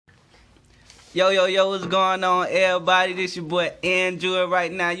Yo, what's going on, everybody? This your boy Andrew, and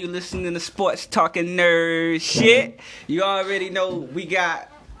right now you listening to Sports Talking Nerd shit. You already know we got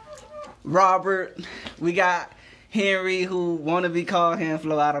Robert, we got Henry, who want to be called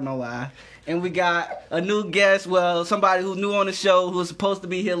Handflow, I don't know why. And we got a new guest, well, somebody who's new on the show, who was supposed to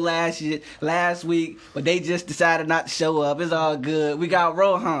be here last week, but they just decided not to show up. It's all good. We got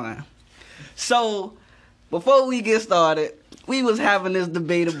Rohan. So, before we get started, we was having this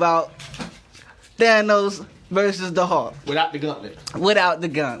debate about Thanos versus the Hulk. Without the gauntlet. Without the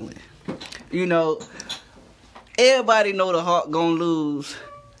gauntlet. You know, everybody know the Hulk gonna lose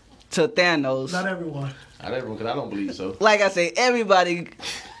to Thanos. Not everyone. Not everyone, because I don't believe so. Like I say, everybody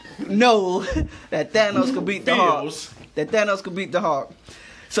know that Thanos could beat the Hulk. That Thanos could beat the Hulk.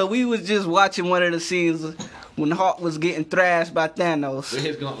 So we was just watching one of the scenes when the Hulk was getting thrashed by Thanos. With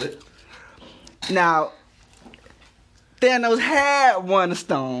his gauntlet. Now, Thanos had one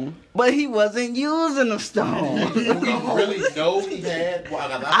stone, but he wasn't using the stone. You really know he had?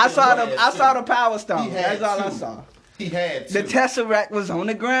 Well, I saw the power stone. That's all I two. saw. He had The two. Tesseract was on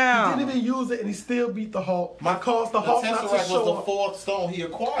the He ground. didn't even use it, and he still beat the Hulk. The Hulk not to Tesseract show was the up. fourth stone he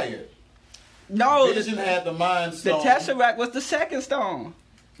acquired. No, Vision had the Mind the Stone. Tesseract was the second stone.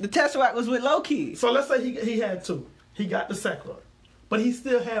 The Tesseract was with Loki. So let's say he had two. He got the second one, but he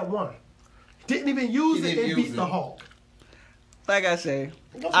still had one. Didn't even use it and beat the Hulk. Like I say,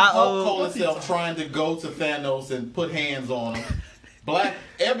 Hulk called himself trying to go to Thanos and put hands on him.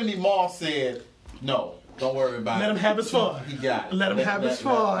 Ebony Moss said, "No, don't worry about it. Let him have his fun. He got it. Let him have his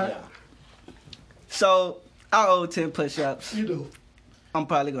fun." Yeah. so I owe 10 push-ups. You do. I'm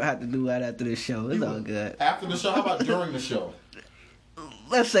probably gonna have to do that after this show. It's You all will. good. After the show, how about during the show?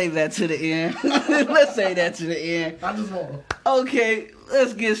 Let's save that to the end. Let's save that to the end. I just want him. Okay,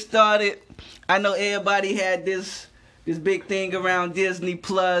 let's get started. I know everybody had this big thing around Disney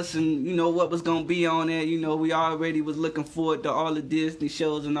Plus and you know what was gonna be on it. You know, we already was looking forward to all the Disney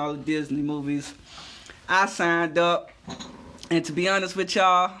shows and all the Disney movies. I signed up, and to be honest with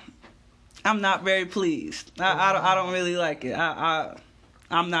y'all, I'm not very pleased. I don't really like it.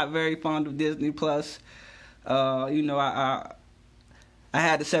 I'm not very fond of Disney Plus. You know, I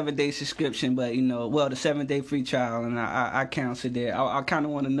had the 7-day subscription, but you know, well, the 7-day free trial, and I canceled it. I kind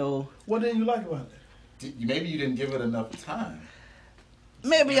of want to know. What didn't you like about it? Maybe you didn't give it enough time.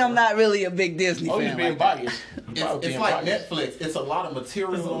 Maybe I'm not really a big Disney Oh, fan. you're being like that. biased. It's like Netflix. It's a lot of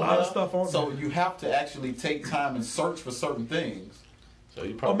material. There's a on lot of there, stuff on so there. you have to actually take time and search for certain things. So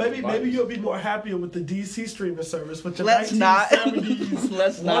you Or probably maybe you'll be more happier with the DC streaming service with your Let's not. 1970s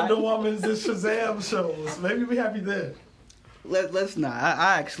Let's not. Wonder Woman's and Shazam shows. Maybe you'll be happy there. Let's not.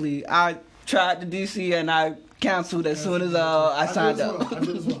 I tried the DC and I canceled as soon as I signed did as up. well. I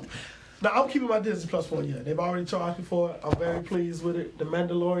did as well. Now, I'm keeping my Disney Plus for a year. They've already charged me for it. I'm very pleased with it. The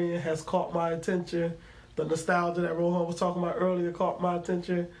Mandalorian has caught my attention. The nostalgia that Rohan was talking about earlier caught my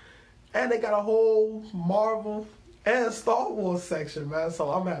attention. And they got a whole Marvel and Star Wars section, man. So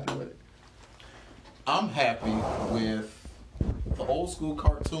I'm happy with it. I'm happy with the old school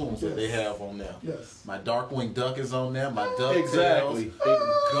cartoons that they have on there. Yes. My Darkwing Duck is on there. My DuckTales. Exactly.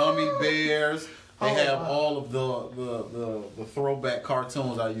 Gummy Bears. They Oh, have wow. all of the throwback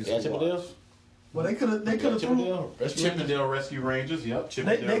cartoons I used Yeah, to watch. Chippendales? Well, they could have threw Chippendale? Rescue Rangers? Chippendale Rescue Rangers. Yep. they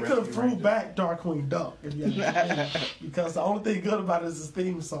Chippendale could have Rescue threw Rangers. back Darkwing Duck if you ask me. Because the only thing good about it is his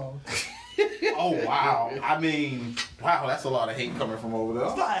theme song. Oh wow! I mean, wow, that's a lot of hate coming from over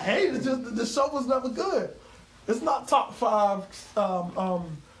It's there. not hate. It's just the show was never good. It's not top 5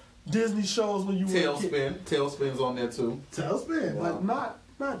 Disney shows when you were a kid. Tailspin's on there too. Tailspin, Wow. but not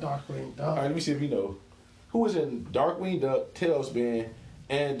Darkwing All right, Duck. let me see if you know. Who was in Darkwing Duck, Tailspin,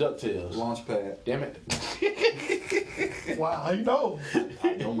 and DuckTales? Launchpad. Damn it. Wow, you know.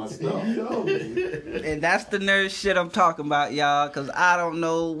 I know my stuff. You know. And that's the nerd shit I'm talking about, y'all, because I don't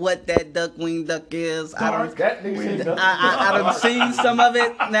know what that Duckwing Duck is. Dark. That nigga said nothing. I done seen some of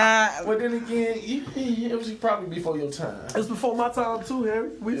it. Nah, But then again, it was probably before your time. It's before my time too, Harry.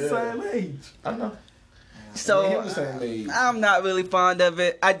 We the Yeah. same age. I know. so He was the same age. I'm not really fond of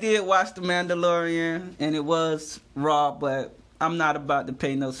it. I did watch The Mandalorian, and it was raw, but I'm not about to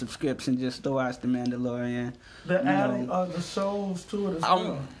pay no subscription just to watch The Mandalorian. They're No. adding the shows to it as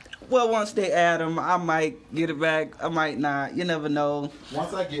well. Well, once they add them, I might get it back. I might not. You never know.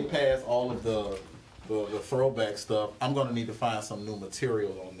 Once I get past all of the throwback stuff, I'm gonna need to find some new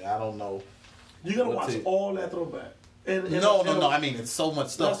material on there. I don't know. You're gonna What's watch it? all that throwback. And No. I mean, it's so much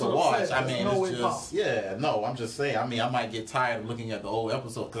stuff That's to what I'm watch. saying. I mean, No way it's just possible. yeah. No, I'm just saying. I mean, I might get tired of looking at the old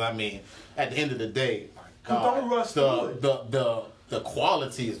episode because I mean, at the end of the day, my God, Don't rush through it. the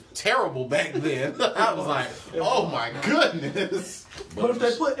quality is terrible back then. I was like, oh my goodness. But if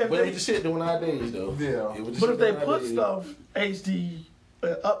they put, But it was the shit doing nowadays, though. Yeah. It was the but shit if they doing put nowadays. stuff HD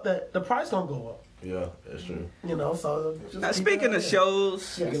up, that the price gonna go up. Yeah, that's true. You know, so just Now, keep speaking that of in. shows,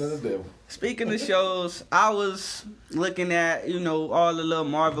 Speaking of the devil. speaking of shows, I was looking at, all the little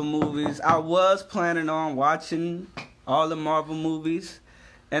Marvel movies. I was planning on watching all the Marvel movies.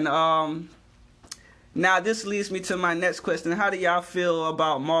 And now this leads me to my next question. How do y'all feel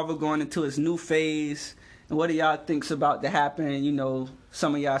about Marvel going into its new phase? And what do y'all think's about to happen?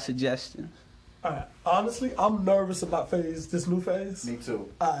 Some of y'all suggestions. All right. Honestly, I'm nervous about this new phase. Me too.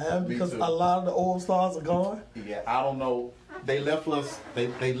 I am, Me because too. a lot of the old stars are gone. Yeah, I don't know. They left us.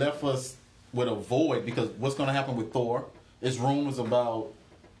 They left us with a void because what's going to happen with Thor? It's rumors about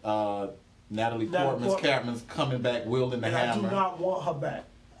Natalie Portman's Catman's coming back wielding the And I do hammer. not want her back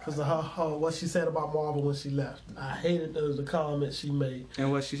because of her what she said about Marvel when she left. I hated the comments she made.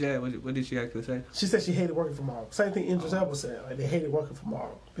 And what she said, what did she actually say? She said she hated working for Marvel. Same thing Idris Elba said. Like, they hated working for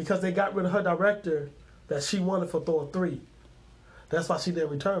Marvel because they got rid of her director that she wanted for Thor 3. That's why she didn't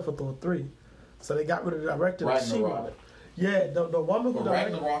return for Thor 3. So they got rid of the director that she Ragnarok. wanted. Yeah, the woman who But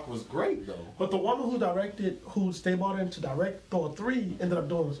directed. Ragnarok was great though. But the woman who they brought in to direct Thor 3 ended up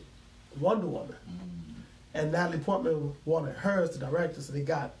doing Wonder Woman. And Natalie Portman wanted hers to direct it, so they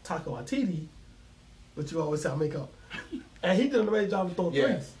got Taika Waititi, but you always say I make up. And he did an amazing job with Thor 3.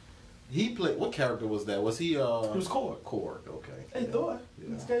 Yes. He played. What character was that? Was he? He was Korg. Korg. Okay. Hey, Thor,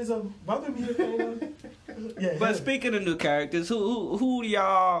 this guy's a brother me. Yeah. But him. speaking of new characters, who do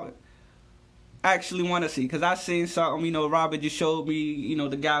y'all actually want to see? Because I seen something, Robert just showed me,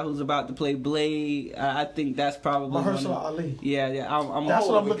 the guy who's about to play Blade. I think that's probably Mahershala Ali. Yeah, I'm That's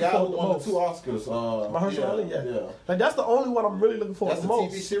what I'm the looking guy forward who to won most. the 2 Oscars. Mahershala Ali, yeah. Yeah. Like, that's the only one I'm really looking forward That's to a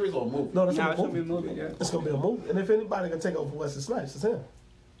most. TV series or a movie? No, that's Nah, a it's gonna be a movie. movie, yeah. It's gonna be a movie, and if anybody can take over Wesley Snipes, it's him.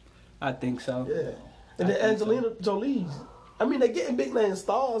 I think so. Yeah. And then Angelina Jolie. I mean, they're getting big name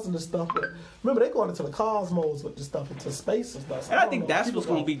stars and this stuff, but remember, they're going into the cosmos with this stuff, into space and stuff. So And I don't think know. that's People what's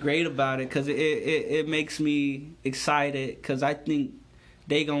going to be great about it, because it makes me excited, because I think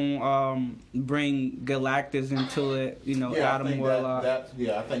they going to bring Galactus into it, I Adam think Warlock.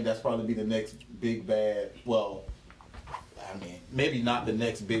 I think that's probably be the next big bad. Well, I mean, maybe not the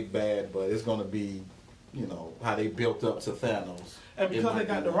next big bad, but it's going to be, how they built up to Thanos. And It because might they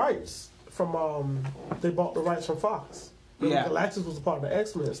got be the rights from, they bought the rights from Fox. Yeah. Galactus was a part of the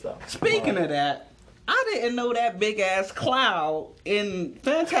X-Men stuff. Speaking of that, I didn't know that big ass cloud in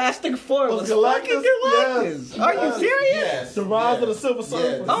Fantastic Four was fucking Galactus. Yes. Are you Yes. serious? Yes. The Rise yes, of the Silver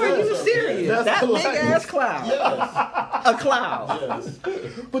Surfer. yes, Are you yes, serious? That's That big Galactus. ass cloud. Yes. A cloud. Yes.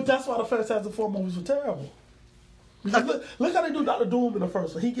 But that's why the Fantastic Four movies were terrible. Because look how they do Dr. Doom in the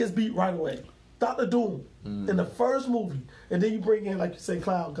first one. He gets beat right away. Dr. Doom in the first movie. And then you bring in, like you say,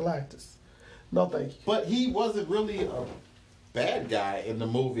 Cloud Galactus. No, thank you. But he wasn't really a bad guy in the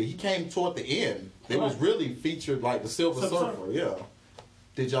movie. He came toward the end. It was really featured like the Silver Silver Surfer. Yeah.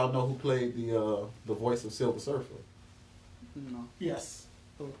 Did y'all know who played the voice of Silver Surfer? No. Yes.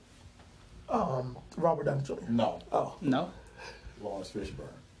 Robert Downey Jr. No. Oh, No. Lawrence Fishburne.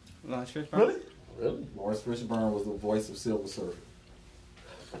 Lawrence Fishburne? really? Really? Lawrence Fishburne was the voice of Silver Surfer.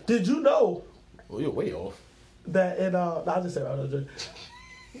 Did you know Well, you're way off. that in I just said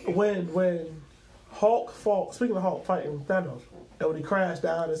when Hulk fought, speaking of Hulk fighting Thanos, and when he crashed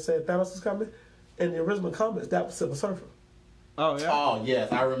down and said Thanos is coming, in the original comics that was Silver Surfer. Oh, yeah. Oh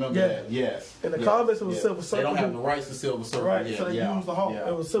yes, I remember Yeah. that. Yes. In the yes. comics, it was yes. Silver They don't Surfer. have the rights to Silver Surfer. Right, Yeah, so they yeah, used the Hulk. yeah.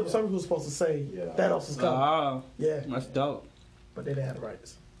 It was Silver Surfer who was supposed to say Yeah. Thanos is coming. Oh, Yeah, that's dope. but they didn't have the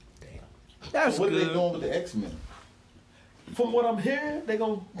rights. That's So what are they good. doing with the X-Men? From what I'm hearing, they're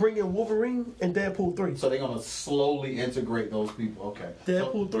gonna bring in Wolverine and Deadpool 3. So they're gonna slowly integrate those people. Okay.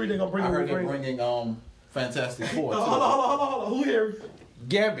 Deadpool 3, they're gonna bring I in heard they're Wolverine. bringing Fantastic Four too. Hold on. Who here?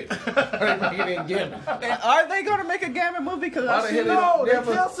 Gambit. They're bringing in Gambit. And are they going to make a Gambit movie? Because Why I the see hell No, they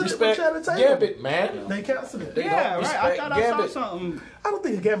never canceled it with respect Channing Tatum. Gambit, man. They canceled it. They Yeah, don't right. I respect thought I saw Gambit. something. I don't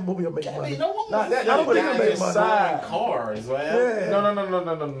think a Gambit movie will make I money. mean, no one Nah, wants I to don't see think a it'll guy make just money. flying cars, man.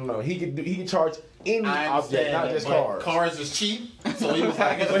 Yeah. No. He can charge any I object, understand not that, just but cars. Cars is cheap, so he was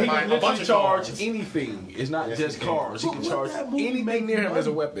like, So he buy can a bunch literally of charge cars. anything. It's not Yes, just he can. cars. He But can would charge that movie anything make near him money? as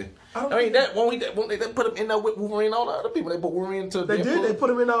a weapon. I don't I mean, think- that won't they put him in there with Wolverine and all the other people. They put Wolverine into They did. They put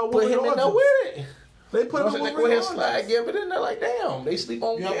him in put Wolverine him in there Origins. with it. They put him in They go ahead Wolverine and slide Origins. Gambit in there like, damn, they sleep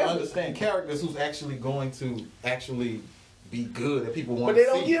on You have to Gambit. understand characters who's actually going to actually be good that people want But to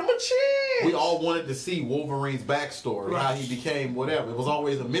they see. don't give him a chance. We all wanted to see Wolverine's backstory, how he became whatever. It was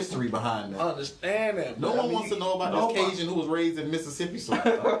always a mystery behind that. understand that. No one wants to know about this Cajun who was raised in Mississippi.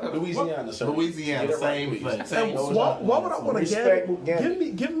 Louisiana, sir. Louisiana, Get it right, same please. thing. And Same what would I want to Respect get?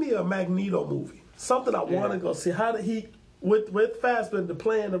 Gambit. Give me a Magneto movie. Something I want to go see. How did he with Fassbender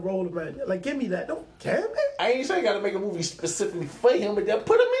playing the role of man. Like, give me that. Don't damn it. I ain't saying got to make a movie specifically for him, but then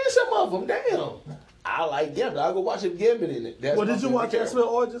put him in some of them. Damn. I like Gambit. I'll go watch him Gambit in it. That's Well, did you watch X-Men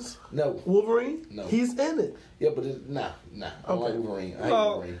Origins? No. Wolverine? No. He's in it. Yeah, but it's, nah. I don't like Wolverine. I hate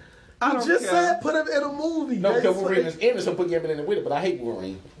Wolverine. I You don't just care. said put him in a movie. No, man. because Wolverine is in it, so put Gambit in it with it, but I hate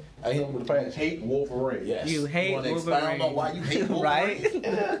Wolverine. I hate him with the past. Hate Wolverine. Yes. You hate wanna Wolverine. expound on why you hate Wolverine? Right?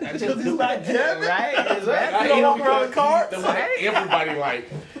 Because he's not Gambit. Right? Exactly. I You don't hate walk him around the because cards? that's what everybody like.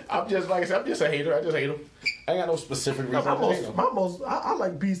 I'm just like I said, I'm just a hater. I just hate him. I ain't got no specific reason. I hate him. I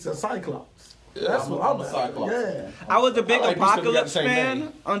like Beast and Cyclops. That's I'm what a I'm like. Cyclops. Yeah. I was a big I like these two got the Apocalypse same fan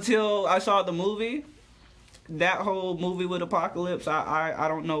name. until I saw the movie. That whole movie with Apocalypse, I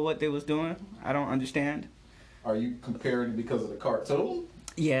don't know what they was doing. I don't understand. Are you comparing it because of the cartoon?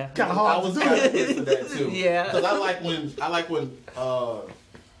 Yeah. Kind of I hard was to do. kind of into that too. Yeah. Because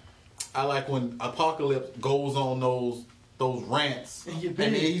I like when Apocalypse goes on those rants, And you and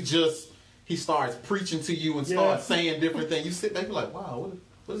big. then he starts preaching to you and starts saying different things. You sit back, you're like, wow,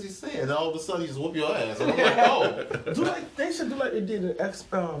 what is he saying? And all of a sudden, he just whoop your ass. And I'm like, oh. They should do like they did in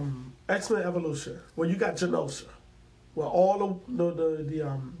X-Men Evolution, where you got Genosha, where all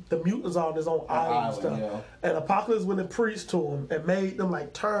the mutants are on his own island and stuff. yeah. And Apocalypse went and preached to them and made them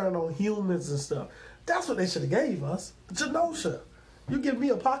like turn on humans and stuff. That's what they should have gave us. Genosha. You give me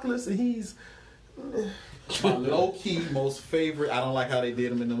Apocalypse and he's My low-key most favorite, I don't like how they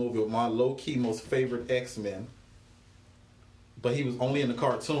did him in the movie, but my low-key most favorite X-Men, but he was only in the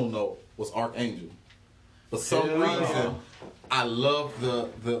cartoon though, was Archangel. For some reason, I love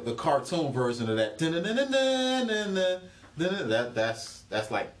the cartoon version of that.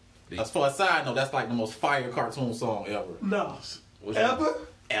 That's like, as for a side note, that's like the most fire cartoon song ever. no. Ever?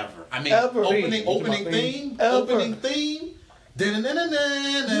 Ever. I mean, Ever. opening theme.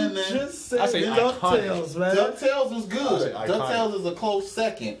 Just said I say DuckTales, man. DuckTales was I good. say iconic. DuckTales is a close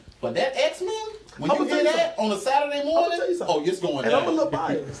second. But that X-Men, when I'ma you tell hear you that on a Saturday morning, tell you something. oh, it's going And down. I'm a little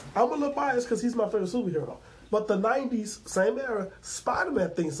biased. Because he's my favorite superhero. But the 90s, same era,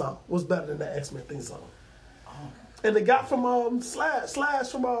 Spider-Man theme song was better than the X-Men theme song. And the guy from Slash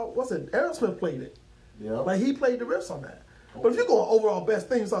from, what's it, Aerosmith played it. Yeah. Like, he played the riffs on that. But if you're going overall best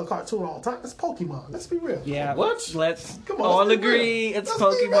theme song cartoon all time, it's Pokemon. Let's be real. Yeah. What? Let's Come on, all let's be agree real. it's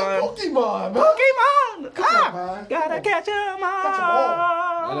Let's be real. Pokemon. Pokemon, man. Pokemon! Come on, man. Gotta catch 'em all. Catch 'em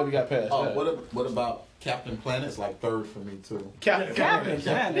all. I never got past Oh, that. what about Captain Planet? It's like third for me too. Captain Planet.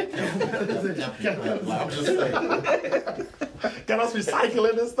 Captain Planet. Like, I'm just saying. Got us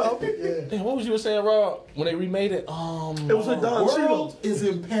recycling and stuff. Yeah. Damn, what was you saying, Rob? When they remade it, It was with Don World Cheadle. is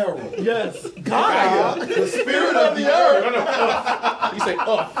in peril. Yes. God. The spirit of the earth. you say,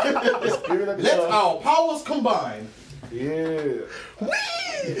 the spirit of the Let earth. our powers combine. Yeah.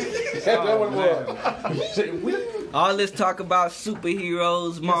 That's what it was. All this talk about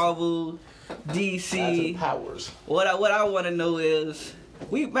superheroes, Marvel, DC. Powers. What I want to know is,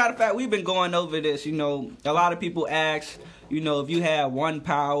 matter of fact, we've been going over this. You know, a lot of people ask, you know, if you had one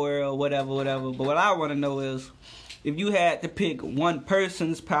power or whatever. But what I want to know is, if you had to pick one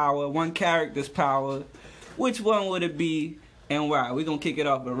person's power, one character's power, which one would it be and why? We're gonna kick it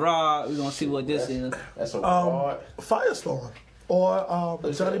off with Rob. We're gonna see what this is. That's a hard. Firestorm. Or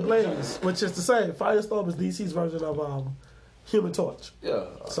Johnny Blaze, which is to say, Firestorm is DC's version of Human Torch. Yeah.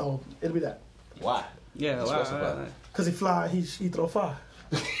 So it'll be that. Why? Yeah, wow. Because he fly, he throw fire.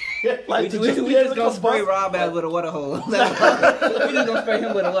 We just gonna spray Rob ass with a water hole. We just gonna spray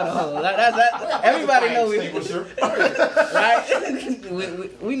him with a water hole. That. Everybody know we right.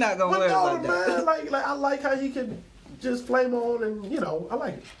 we not gonna But worry no, about that. man, like I like how he can just flame on and, I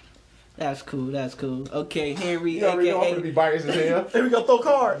like it. That's cool. Okay, Henry, You already know I'm gonna aka. be biased as hell. Here we go, throw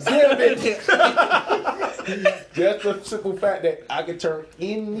cards. Just the simple fact that I can turn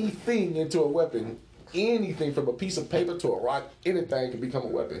anything into a weapon. Anything from a piece of paper to a rock, anything can become a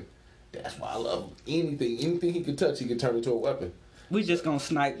weapon. That's why I love him. Anything he can touch, he can turn into a weapon. We just gonna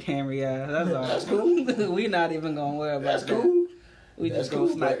snipe Henry ass. That's all. That's cool. We not even gonna worry about That's that. cool. We That's just gonna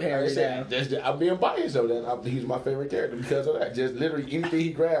cool. snipe But like I Henry said, down. I'm being biased though. That he's my favorite character because of that. Just literally anything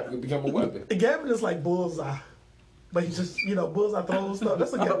he grabs can become a weapon. Gambit is like Bullseye. But he just, Bullseye throws stuff.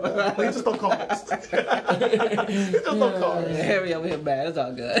 That's a good one. But he just throw cards. He just throw cards. Henry over here bad. It's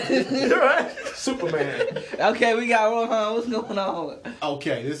all good. You're right. Superman. Okay, we got Rohan. What's going on?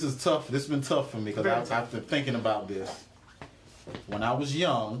 Okay, this is tough. This has been tough for me because I've been thinking about this. When I was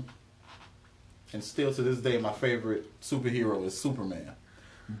young, and still to this day, my favorite superhero is Superman.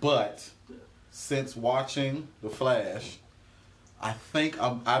 But since watching The Flash, I think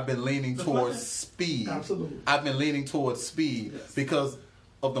I've been leaning towards Speed. Absolutely. I've been leaning towards Speed because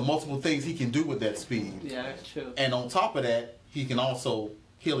of the multiple things he can do with that speed. Yeah, that's true. And on top of that, he can also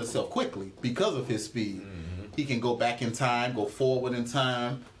heal himself quickly because of his speed. He can go back in time, go forward in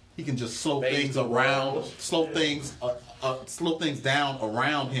time. He can just slow things around, slow things down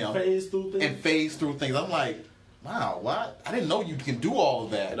around him, Phase through things. and phase through things. I'm like, wow, what? I didn't know you can do all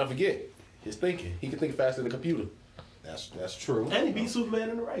of that. And don't forget, his thinking. He can think faster than the computer. That's true. And he beat Superman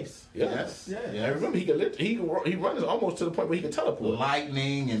in the race. Yeah. Yes. Yeah. And remember, he runs almost to the point where he can teleport.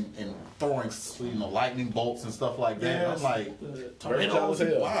 Lightning and throwing lightning bolts and stuff like that. Yes. I'm like, Versatile as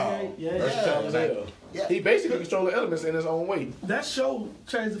hell. wow. Yeah. Versatile as hell. Yeah. He basically controls the elements in his own way. That show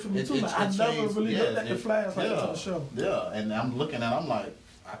changed it for me too. Like, I never really looked at the Flash like that on the show. Yeah, and I'm looking at, I'm like,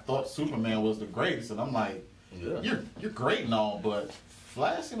 I thought Superman was the greatest, and I'm like, you're great and all, but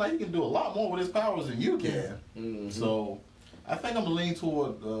Flash seems like he can do a lot more with his powers than you can. Mm-hmm. So I think I'm gonna lean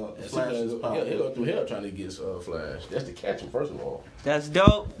toward Flash's power. He'll go through hell trying to get Flash. That's to catch him, first of all. That's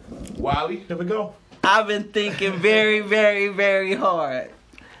dope. Wally. Here we go. I've been thinking very, very, very hard.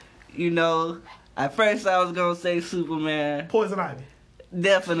 You know, at first I was gonna say Superman. Poison Ivy.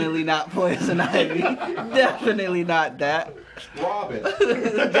 Definitely not Poison Ivy. Definitely not that. Robin.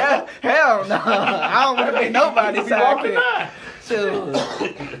 Hell no. I don't want to be nobody's sidekick. So,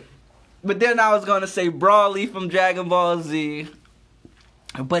 but then I was gonna say Broly from Dragon Ball Z.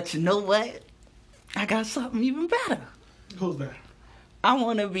 But you know what? I got something even better. Who's that? I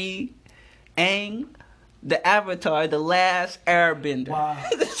want to be Aang, the Avatar, the last Airbender. Wow.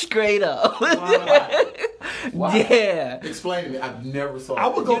 Straight up. Wow. Yeah. Explain to me. I've never saw. I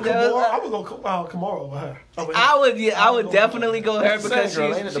would go You know, Kimura. I would go Kimura over her. Over him. I would definitely go her That's the because same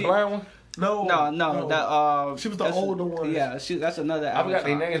girl, ain't it? The blind one? No. that She was the that's- older one. Yeah, that's another. I forgot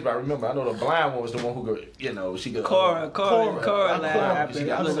their Avatar. names, but I remember. I know the blind one was the one who could, she could. Cora Cora. last She Airbender.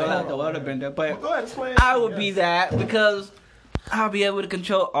 got was the the same one. Airbender, Well, but go ahead, explain. I would be that because I'll be able to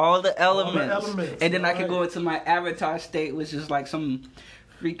control all the elements, and then I can go into my avatar state, which is like some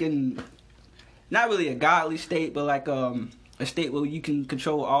freaking, not really a godly state, but like a state where you can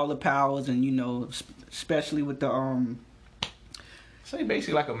control all the powers, and especially with the Say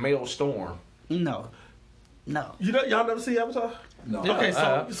basically like a male storm. no. Y'all never see Avatar? No. Okay,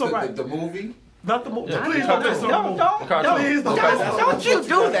 so right. The movie. Not the movie. Yeah, Please don't don't do do it. Don't you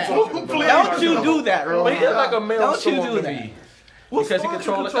do that. Please Don't you do that, But he is Ron. like a male Don't you storm do to that. me. Well, Because he Storm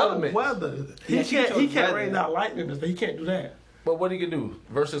controls can the elements. Weather. Yeah, He she can't controls rain weather. out lightning, but he can't do that. But what he can do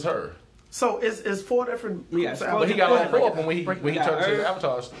versus her? So it's four different. Yeah, groups. it's But he got Go all ahead, four break of them when he Yeah, turned into Earth, the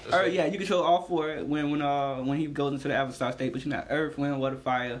Avatar. Yeah, you control all four when he goes into the Avatar state, but you're not Earth, Wind, Water,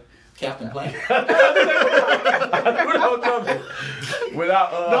 Fire. Captain Planet.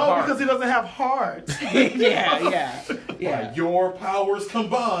 Without No, heart. because he doesn't have heart. yeah. Your powers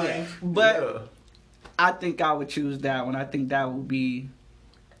combined. But Yeah. I think I would choose that one. I think that would be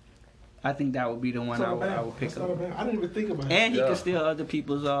the one I would pick That's not up. bad. I didn't even think about it. And he Yeah. can steal other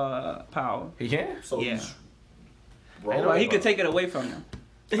people's power. He can? So Yeah. Ain't Well, no- he could take it away from them.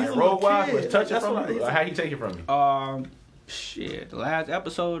 He's Like a road little wise, kid. was touch it That's from what you? I- Or how he take it from you? Shit. The last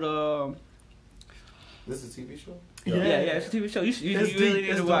episode. This is a TV show? Yeah, it's a TV show. You It's really deep. need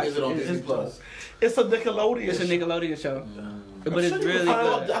It's to watch. Is it on It's- Disney Plus? It's a Nickelodeon. It's a Nickelodeon show, but it's sure you really can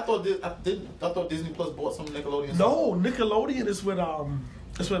find good. I thought Disney Plus bought some Nickelodeon. No, Nickelodeon is with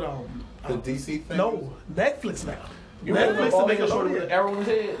The DC thing. no, Netflix now. You remember Netflix all and that short with Nickelodeon. the arrow in his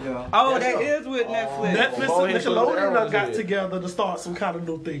head? Yeah. Oh, That's that right. is with Netflix. Netflix Oh, and he's with the Nickelodeon arrows got in. together to start some kind of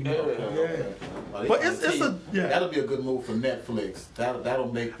new thing. Yeah. Well, But I it's tell a- yeah. That'll be a good move for Netflix.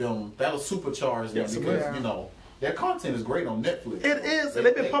 That'll make them. That'll supercharge them Yes, it because will. their content is great on Netflix. It is, and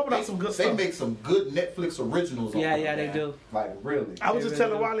they've been pumping out some good They stuff. make some good Netflix originals. Yeah, on yeah, there, they man. do. Like really. I was just They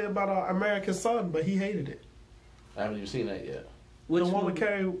telling really Wiley about American Son, but he hated it. I haven't even seen that yet. Which the one one? with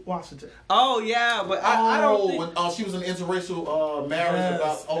Kerry Washington. Oh yeah, but I don't think when she was in an interracial marriage Yes.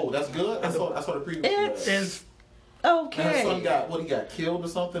 about. Oh, that's good. I saw the preview. It's- Is And her son okay. he got killed or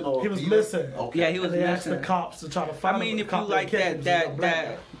something? Or He was beat missing. up? Okay. Yeah, he was and they asked the missing. cops to try to find I him, mean, but if the you cop like didn't catch him, that, he was a black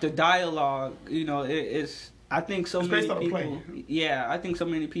guy. the dialogue, it's. I think so It's many based on a people. play. Yeah, I think so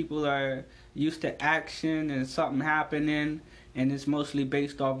many people are used to action and something happening, and it's mostly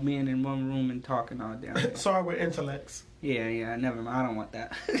based off being in one room and talking all day. Sorry, we're intellects. Yeah, never mind. I don't want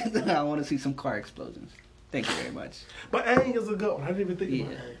that. I want to see some car explosions. Thank you very much. But Aang is a good one. I didn't even think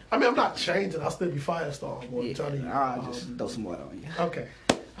about Yeah. Aang. I mean, I'm not changing. I'll still be Firestorm. Or Johnny. I'll just throw some water on you. Okay.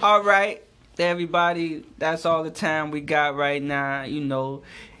 All right, everybody. That's all the time we got right now.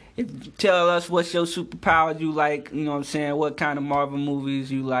 Tell us what's your superpowers you like. You know what I'm saying? What kind of Marvel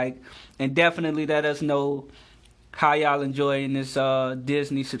movies you like, and definitely let us know how y'all enjoying this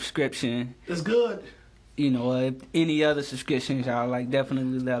Disney subscription. It's good. if any other subscriptions y'all like,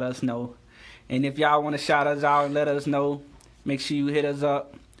 definitely let us know. And if y'all want to shout us out and let us know, make sure you hit us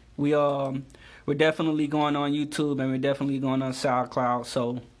up. We're definitely going on YouTube and we're definitely going on SoundCloud,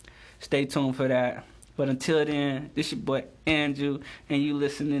 so stay tuned for that. But until then, this your boy Andrew, and you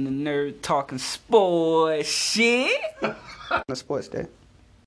listening to Nerd Talking Sports Shit. The Sports Day.